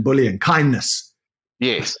intimidation and bullying, kindness.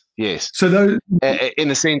 Yes. So those,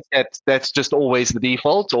 in a sense, that's just always the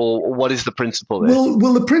default, or what is the principle there?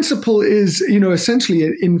 Well, the principle is,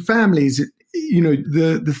 essentially in families,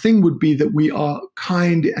 the thing would be that we are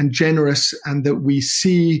kind and generous and that we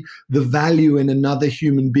see the value in another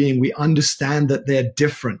human being. We understand that they're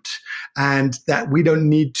different and that we don't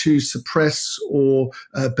need to suppress or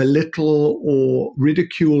belittle or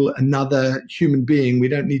ridicule another human being. We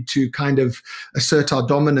don't need to kind of assert our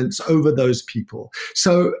dominance over those people.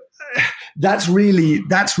 So that's really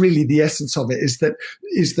the essence of it, is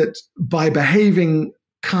that by behaving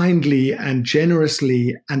kindly and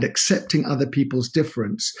generously and accepting other people's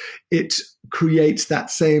difference, it creates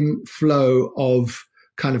that same flow of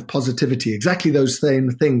kind of positivity. Exactly those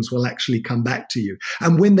same things will actually come back to you.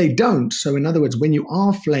 And when they don't, so in other words, when you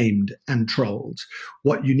are flamed and trolled,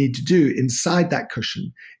 what you need to do inside that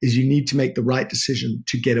cushion is you need to make the right decision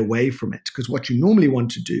to get away from it. Because what you normally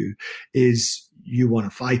want to do is you want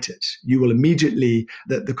to fight it. You will immediately,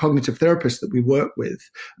 the cognitive therapist that we work with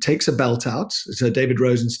takes a belt out. So David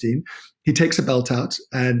Rosenstein, he takes a belt out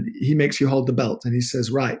and he makes you hold the belt and he says,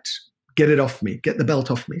 right, get it off me, get the belt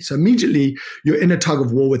off me. So immediately you're in a tug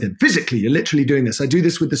of war with him. Physically, you're literally doing this. I do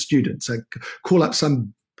this with the students. I call up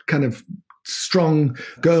some kind of strong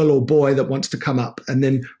girl or boy that wants to come up. And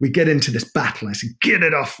then we get into this battle. I say, get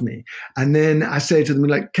it off me. And then I say to them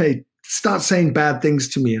like, okay, start saying bad things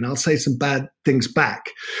to me and I'll say some bad things back.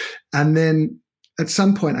 And then at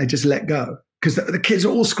some point I just let go because the kids are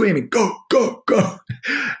all screaming, go, go, go.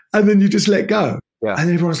 And then you just let go. Yeah. And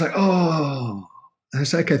then everyone's like, oh. And I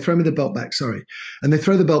say, okay, throw me the belt back. Sorry. And they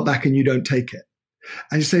throw the belt back and you don't take it.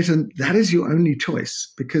 And you say to them, that is your only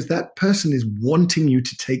choice because that person is wanting you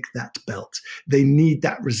to take that belt. They need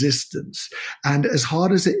that resistance. And as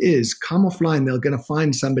hard as it is, come offline, they're going to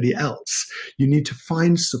find somebody else. You need to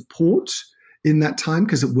find support in that time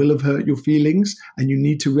because it will have hurt your feelings. And you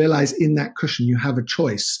need to realize in that cushion, you have a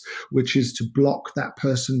choice, which is to block that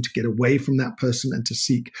person, to get away from that person and to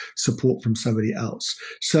seek support from somebody else.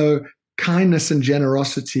 So kindness and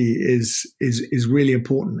generosity is really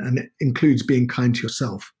important, and it includes being kind to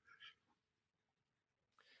yourself.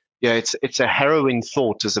 Yeah, it's a harrowing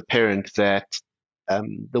thought as a parent that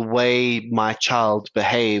the way my child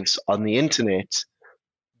behaves on the internet,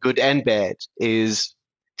 good and bad, is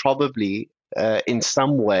probably in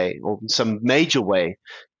some way or in some major way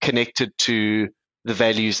connected to the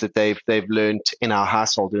values that they've learned in our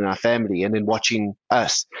household, in our family, and in watching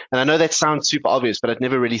us. And I know that sounds super obvious, but I'd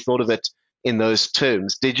never really thought of it in those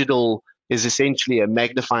terms. Digital is essentially a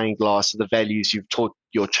magnifying glass of the values you've taught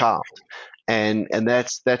your child. And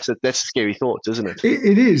that's a scary thought, isn't it?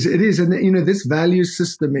 It is. And this value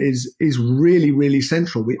system is really, really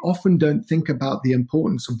central. We often don't think about the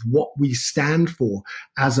importance of what we stand for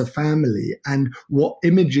as a family and what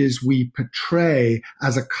images we portray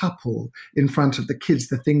as a couple in front of the kids,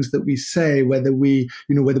 the things that we say, whether we're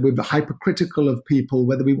hypercritical of people,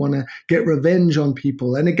 whether we want to get revenge on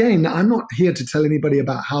people. And again, I'm not here to tell anybody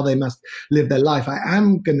about how they must live their life. I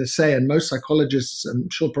am going to say, and most psychologists, I'm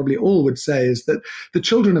sure probably all would say, say is that the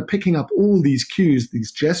children are picking up all these cues,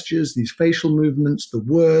 these gestures, these facial movements, the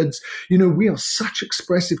words. We are such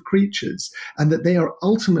expressive creatures, and that they are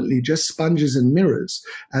ultimately just sponges and mirrors,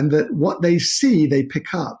 and that what they see, they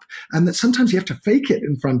pick up, and that sometimes you have to fake it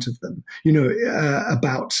in front of them,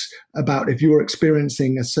 about if you're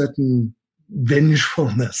experiencing a certain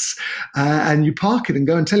vengefulness, and you park it and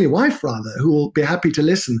go and tell your wife, rather, who will be happy to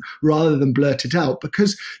listen rather than blurt it out,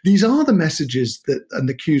 because these are the messages that and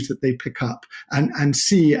the cues that they pick up and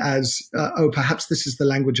see as perhaps this is the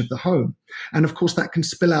language of the home. And of course that can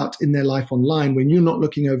spill out in their life online. When you're not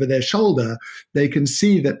looking over their shoulder, they can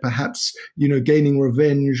see that perhaps gaining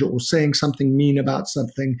revenge or saying something mean about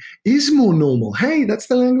something is more normal. Hey, that's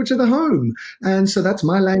the language of the home, and so that's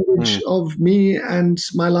my language of me and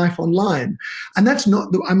my life online. And that's not,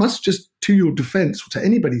 I must just, to your defense, or to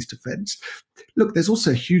anybody's defense, look, there's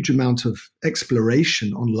also a huge amount of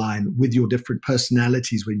exploration online with your different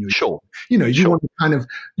personalities when you're sure. You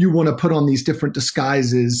want to put on these different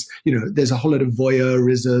disguises. There's a whole lot of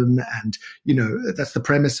voyeurism, and that's the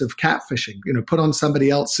premise of catfishing. Put on somebody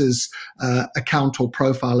else's account or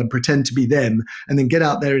profile and pretend to be them, and then get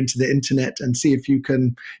out there into the internet and see if you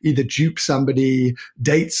can either dupe somebody,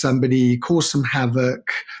 date somebody, cause some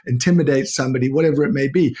havoc, intimidate somebody, whatever it may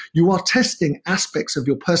be. You are testing aspects of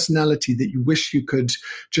your personality that you wish you could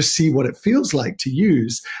just see what it feels like to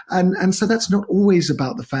use. And so that's not always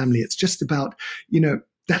about the family. It's just about,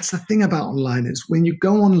 that's the thing about online, is when you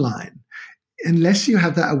go online, unless you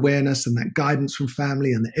have that awareness and that guidance from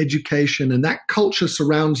family and the education and that culture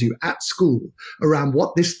surrounds you at school around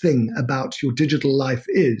what this thing about your digital life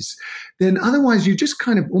is, then otherwise you're just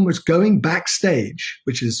kind of almost going backstage,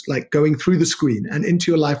 which is like going through the screen and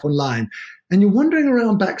into your life online. And you're wandering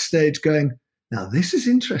around backstage going, now, this is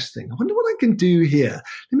interesting. I wonder what I can do here.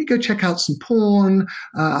 Let me go check out some porn.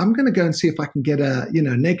 I'm going to go and see if I can get a,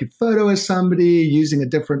 naked photo of somebody using a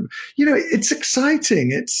different, it's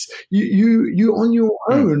exciting. It's you on your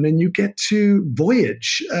own, and you get to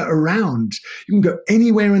voyage around. You can go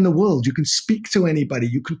anywhere in the world. You can speak to anybody.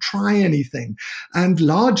 You can try anything. And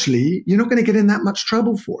largely, you're not going to get in that much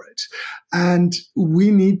trouble for it. And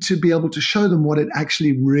we need to be able to show them what it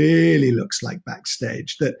actually really looks like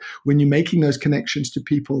backstage, that when you're making those connections to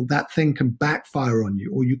people, that thing can backfire on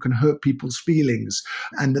you, or you can hurt people's feelings,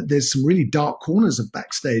 and that there's some really dark corners of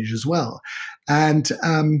backstage as well. And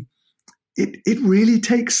it really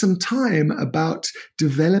takes some time about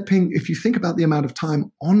developing. If you think about the amount of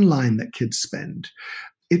time online that kids spend,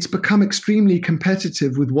 it's become extremely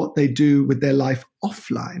competitive with what they do with their life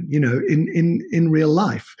offline, in real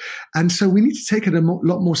life. And so we need to take it a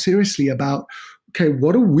lot more seriously about, okay,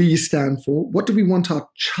 what do we stand for? What do we want our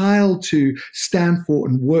child to stand for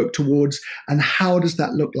and work towards? And how does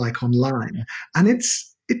that look like online? And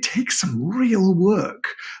it takes some real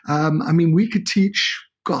work. We could teach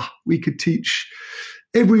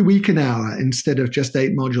every week an hour instead of just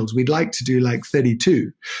 8 modules. We'd like to do like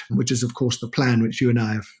 32, which is, of course, the plan which you and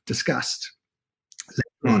I have discussed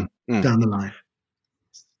later on down the line.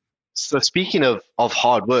 So speaking of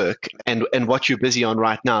hard work and what you're busy on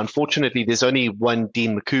right now, unfortunately, there's only one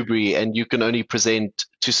Dean McCoubrey, and you can only present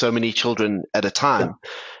to so many children at a time.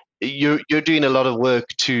 Yeah. You're doing a lot of work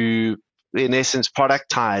to, in essence,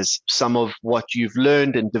 productize some of what you've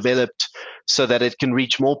learned and developed so that it can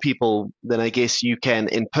reach more people than I guess you can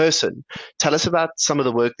in person. Tell us about some of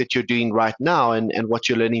the work that you're doing right now and what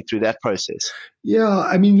you're learning through that process.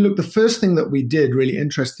 Yeah, look, the first thing that we did really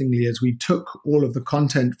interestingly is we took all of the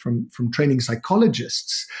content from training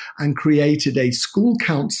psychologists and created a school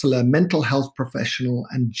counselor, mental health professional,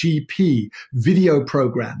 and GP video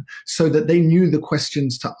program so that they knew the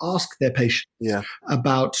questions to ask their patients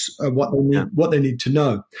about what they need to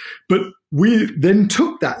know. But we then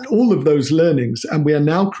took all of those learnings, and we are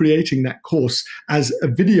now creating that course as a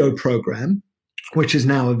video program, which is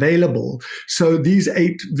now available. So these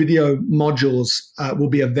 8 video modules will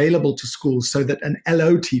be available to schools so that an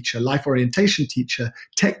LO teacher, life orientation teacher,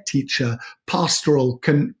 tech teacher, pastoral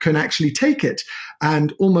can actually take it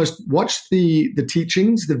and almost watch the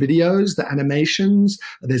teachings, the videos, the animations.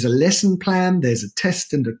 There's a lesson plan, there's a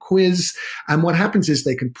test and a quiz. And what happens is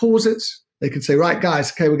they can pause it. They can say, right,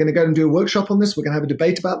 guys, okay, we're going to go and do a workshop on this. We're going to have a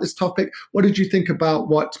debate about this topic. What did you think about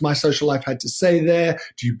what My Social Life had to say there?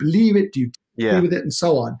 Do you believe it? Do you agree with it? And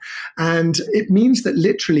so on. And it means that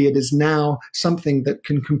literally it is now something that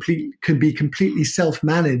can be completely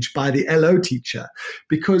self-managed by the LO teacher,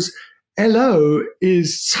 because LO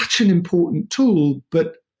is such an important tool,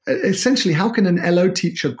 but essentially, how can an LO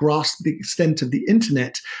teacher grasp the extent of the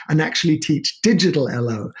internet and actually teach digital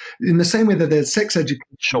LO? In the same way that there's sex education,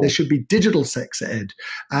 Sure. there should be digital sex ed.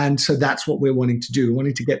 And so that's what we're wanting to do. We're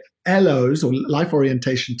wanting to get LOs or life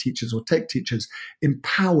orientation teachers or tech teachers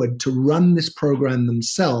empowered to run this program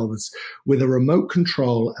themselves with a remote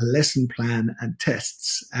control, a lesson plan, and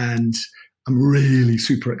tests. And I'm really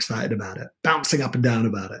super excited about it, bouncing up and down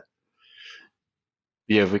about it.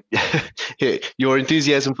 Yeah, your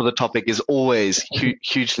enthusiasm for the topic is always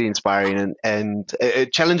hugely inspiring, and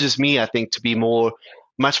it challenges me, I think, to be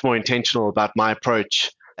much more intentional about my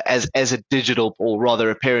approach as a digital, or rather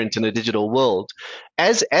a parent in a digital world.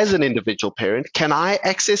 As an individual parent, can I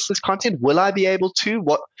access this content? Will I be able to?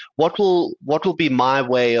 What will be my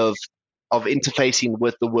way of interfacing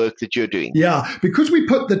with the work that you're doing? Yeah, because we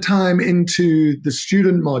put the time into the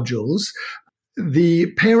student modules,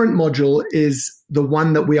 the parent module is the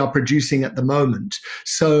one that we are producing at the moment.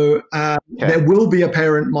 So there will be a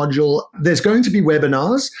parent module. There's going to be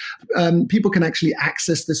webinars. People can actually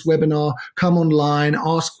access this webinar, come online,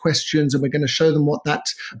 ask questions, and we're going to show them what that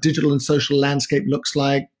digital and social landscape looks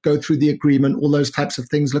like, go through the agreement, all those types of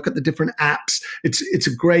things, look at the different apps.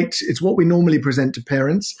 It's what we normally present to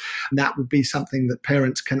parents. And that would be something that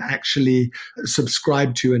parents can actually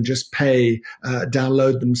subscribe to and just pay,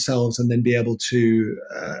 download themselves, and then be able to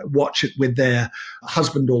watch it with their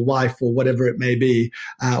husband or wife or whatever it may be,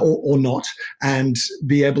 or not, and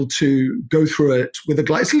be able to go through it with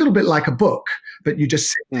it's a little bit like a book, but you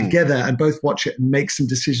just sit together and both watch it and make some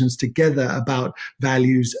decisions together about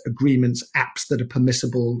values, agreements, apps that are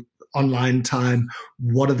permissible, online time,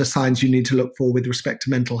 what are the signs you need to look for with respect to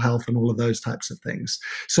mental health and all of those types of things.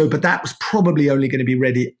 So, but that was probably only going to be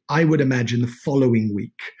ready, I would imagine, the following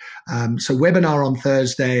week. So webinar on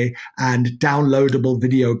Thursday and downloadable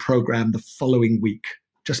video program the following week,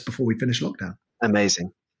 just before we finish lockdown.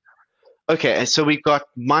 Amazing. Okay, and so we've got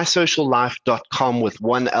mysociallife.com with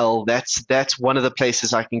one L. That's one of the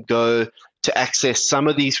places I can go to access some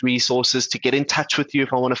of these resources, to get in touch with you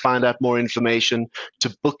if I want to find out more information, to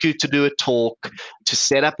book you to do a talk, to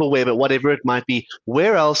set up a web, whatever it might be.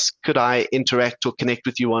 Where else could I interact or connect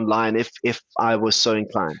with you online if I was so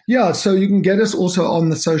inclined? Yeah, so you can get us also on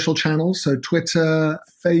the social channels, so Twitter,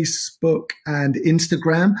 Facebook, and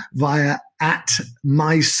Instagram via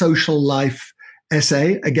 @mysociallife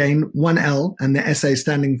SA, again, one L, and the SA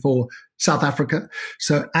standing for South Africa.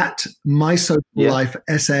 So @mysociallife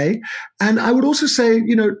SA. And I would also say,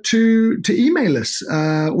 to email us,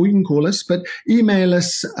 or you can call us, but email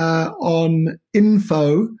us on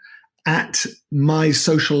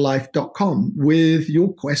info@mysociallife.com with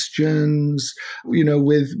your questions,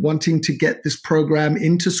 with wanting to get this program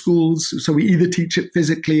into schools. So we either teach it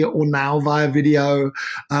physically or now via video,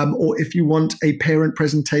 or if you want a parent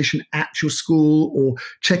presentation at your school, or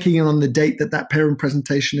checking in on the date that parent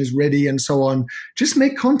presentation is ready and so on, just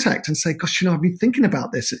make contact and say, gosh, I've been thinking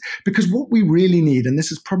about this. Because what we really need, and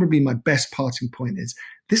this is probably my best parting point, is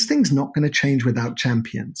this thing's not going to change without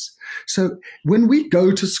champions. So when we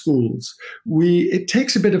go to schools, it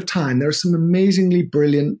takes a bit of time. There are some amazingly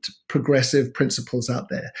brilliant progressive principals out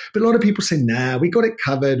there. But a lot of people say, nah, we got it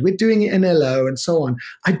covered. We're doing it in LO and so on.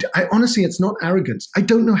 I honestly, it's not arrogance. I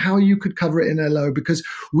don't know how you could cover it in LO, because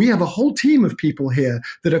we have a whole team of people here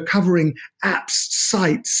that are covering apps,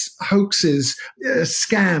 sites, hoaxes,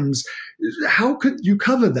 scams. How could you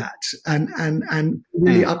cover that and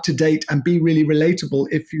really up to date and be really relatable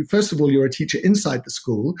if you, first of all, you're a teacher inside the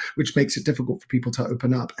school, which makes it difficult for people to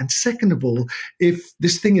open up. And second of all, if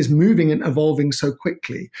this thing is moving and evolving so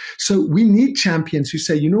quickly. So we need champions who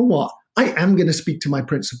say, you know what? I am going to speak to my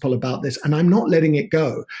principal about this, and I'm not letting it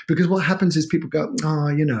go. Because what happens is people go,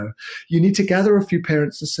 you need to gather a few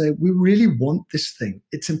parents and say, we really want this thing.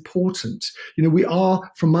 It's important. We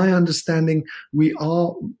are, from my understanding, we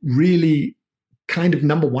are really kind of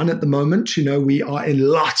number one at the moment. We are in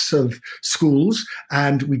lots of schools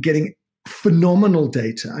and we're getting phenomenal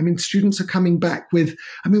data. I mean, students are coming back with,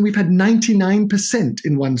 we've had 99%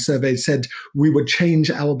 in one survey said we would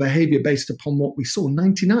change our behavior based upon what we saw.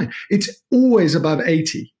 99. It's always above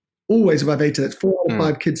 80. Always above 80. That's 4 out of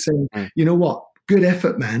 5 kids saying, you know what? Good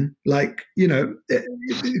effort, man. That's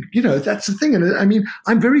the thing. And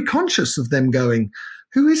I'm very conscious of them going,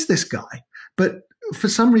 who is this guy? But for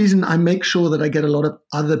some reason, I make sure that I get a lot of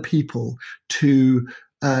other people to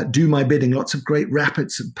do my bidding. Lots of great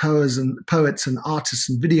rappers and poets and artists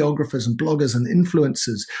and videographers and bloggers and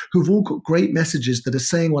influencers who've all got great messages that are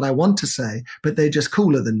saying what I want to say, but they're just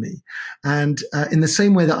cooler than me. And in the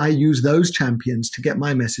same way that I use those champions to get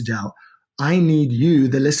my message out, I need you,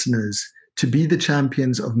 the listeners, to be the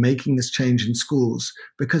champions of making this change in schools,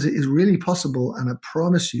 because it is really possible, and I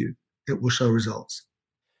promise you it will show results.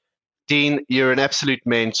 Dean, you're an absolute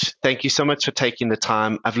mensch. Thank you so much for taking the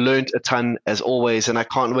time. I've learned a ton as always, and I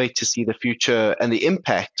can't wait to see the future and the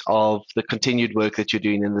impact of the continued work that you're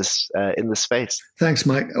doing in this space. Thanks,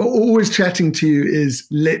 Mike. Always chatting to you is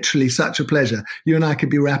literally such a pleasure. You and I could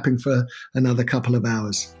be rapping for another couple of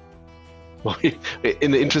hours. Well,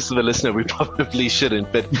 in the interest of the listener, we probably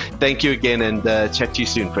shouldn't, but thank you again, and chat to you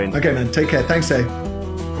soon, friend. Okay, man. Take care. Thanks, Dave.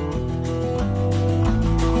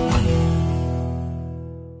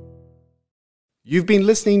 You've been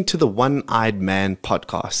listening to the One-Eyed Man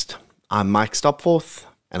podcast. I'm Mike Stopforth,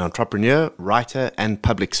 an entrepreneur, writer, and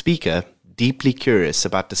public speaker, deeply curious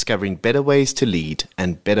about discovering better ways to lead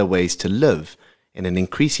and better ways to live in an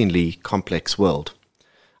increasingly complex world.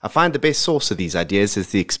 I find the best source of these ideas is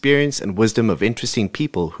the experience and wisdom of interesting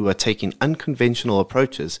people who are taking unconventional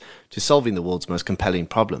approaches to solving the world's most compelling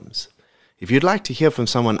problems. If you'd like to hear from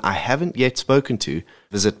someone I haven't yet spoken to,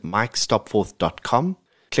 visit mikestopforth.com.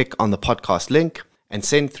 Click on the podcast link and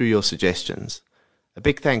send through your suggestions. A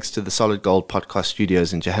big thanks to the Solid Gold Podcast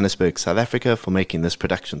Studios in Johannesburg, South Africa for making this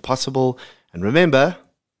production possible. And remember,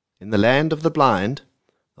 in the land of the blind,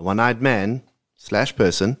 the one-eyed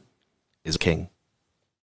man/person is king.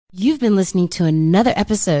 You've been listening to another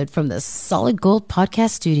episode from the Solid Gold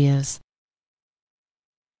Podcast Studios.